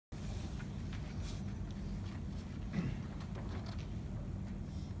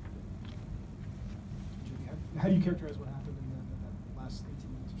How do you characterize what happened in that last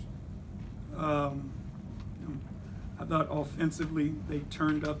 18 minutes or so? I thought offensively they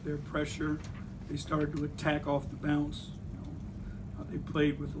turned up their pressure. They started to attack off the bounce. They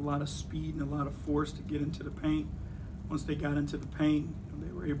played with a lot of speed and a lot of force to get into the paint. Once they got into the paint,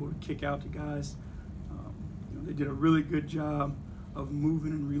 they were able to kick out to guys. They did a really good job of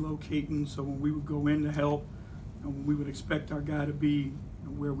moving and relocating. So when we would go in to help, when we would expect our guy to be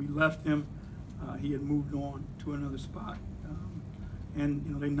where we left him, he had moved on to another spot.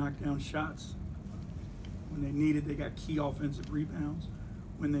 And they knocked down shots. When they needed, they got key offensive rebounds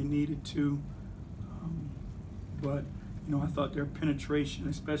when they needed to. But I thought their penetration,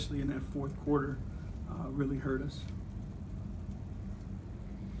 especially in that fourth quarter, really hurt us.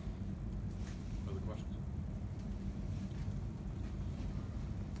 Other questions?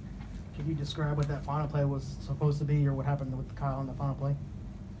 Can you describe what that final play was supposed to be, or what happened with Kyle in the final play?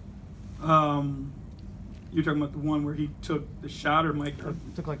 You're talking about the one where he took the shot, or Mike?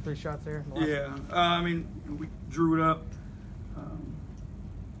 Took like 3 shots there. Yeah, we drew it up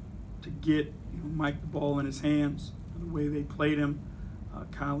to get Mike the ball in his hands. The way they played him,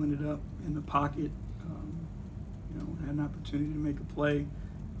 Kyle ended up in the pocket. Had an opportunity to make a play,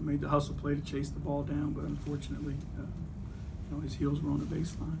 made the hustle play to chase the ball down, but unfortunately, his heels were on the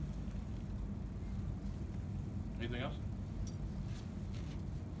baseline. Anything else?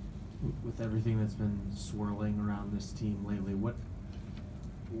 With everything that's been swirling around this team lately,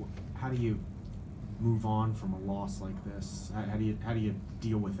 how do you move on from a loss like this? How do you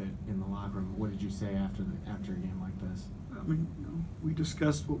deal with it in the locker room? What did you say after a game like this? We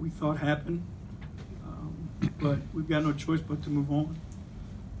discussed what we thought happened, but we've got no choice but to move on.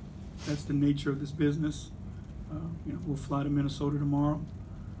 That's the nature of this business. We'll fly to Minnesota tomorrow.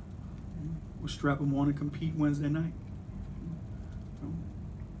 We'll strap them on and compete Wednesday night.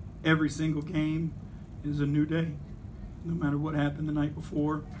 Every single game is a new day. No matter what happened the night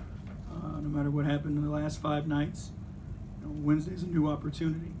before, no matter what happened in the last 5 nights, Wednesday's a new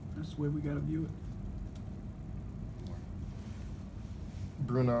opportunity. That's the way we got to view it.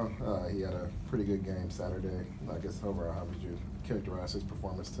 Bruno, he had a pretty good game Saturday. I guess overall, how would you characterize his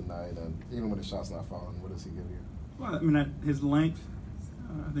performance tonight? And even when the shot's not falling, what does he give you? Well, his length,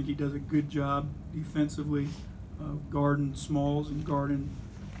 I think he does a good job defensively of guarding smalls and guarding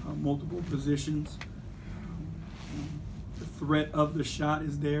multiple positions. The threat of the shot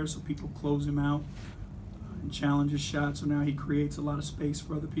is there, so people close him out and challenge his shot. So now he creates a lot of space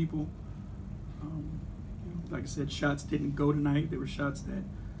for other people. Like I said, shots didn't go tonight. There were shots that,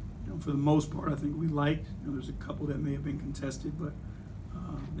 for the most part, I think we liked. There's a couple that may have been contested, but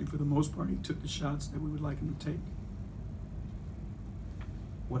I think for the most part, he took the shots that we would like him to take.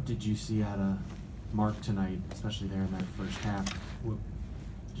 What did you see out of Mark tonight, especially there in that first half?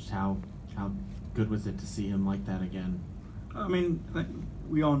 Just how good was it to see him like that again? I think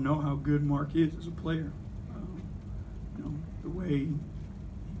we all know how good Mark is as a player. The way he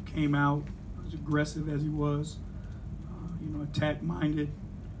came out, as aggressive as he was, attack-minded.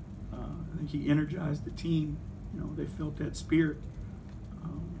 I think he energized the team. They felt that spirit,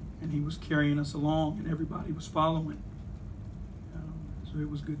 and he was carrying us along, and everybody was following. So it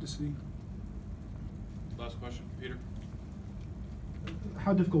was good to see. Last question, Peter.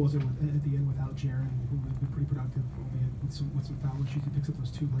 How difficult was it at the end without Jaron, who had been pretty productive, with some foul issues? He picks up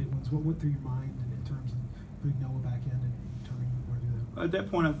those 2 late ones. What went through your mind in terms of bringing Noah back in and turning or do that? At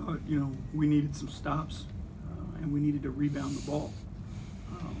that point, I thought we needed some stops, and we needed to rebound the ball.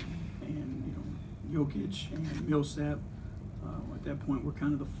 And Jokic and Millsap at that point were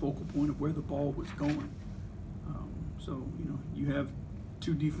kind of the focal point of where the ball was going. So you have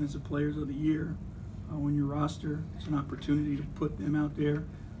 2 defensive players of the year on your roster. It's an opportunity to put them out there,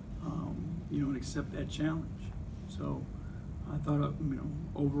 and accept that challenge. So I thought,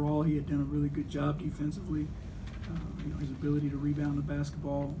 overall he had done a really good job defensively. His ability to rebound the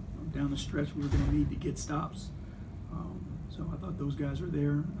basketball down the stretch we were going to need to get stops. So I thought those guys are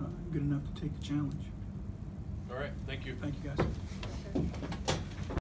there, good enough to take the challenge. All right, thank you. Thank you, guys.